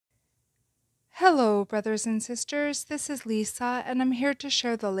Hello, brothers and sisters. This is Lisa, and I'm here to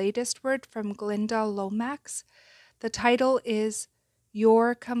share the latest word from Glynda Lomax. The title is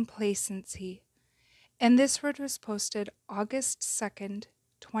Your Complacency, and this word was posted August 2nd,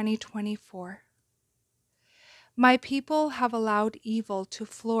 2024. My people have allowed evil to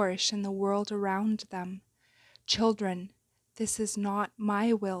flourish in the world around them. Children, this is not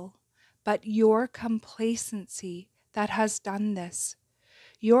my will, but your complacency that has done this.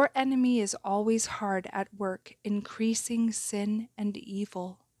 Your enemy is always hard at work, increasing sin and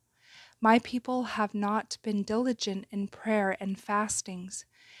evil. My people have not been diligent in prayer and fastings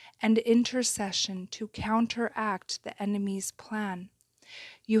and intercession to counteract the enemy's plan.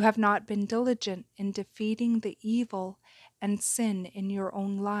 You have not been diligent in defeating the evil and sin in your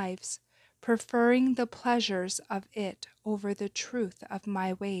own lives, preferring the pleasures of it over the truth of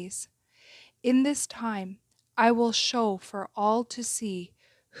my ways. In this time, I will show for all to see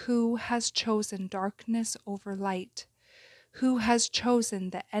who has chosen darkness over light, who has chosen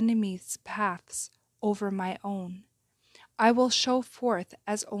the enemy's paths over my own. I will show forth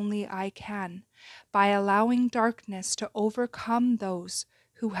as only I can, by allowing darkness to overcome those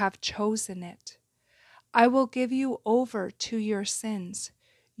who have chosen it. I will give you over to your sins,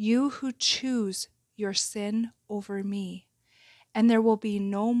 you who choose your sin over me, and there will be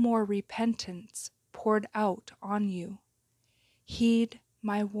no more repentance poured out on you. Heed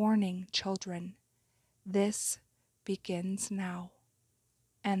my warning, children. This begins now.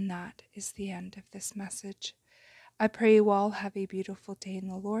 And that is the end of this message. I pray you all have a beautiful day in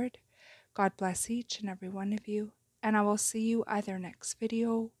the Lord. God bless each and every one of you, and I will see you either next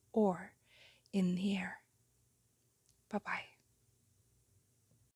video or in the air. Bye-bye.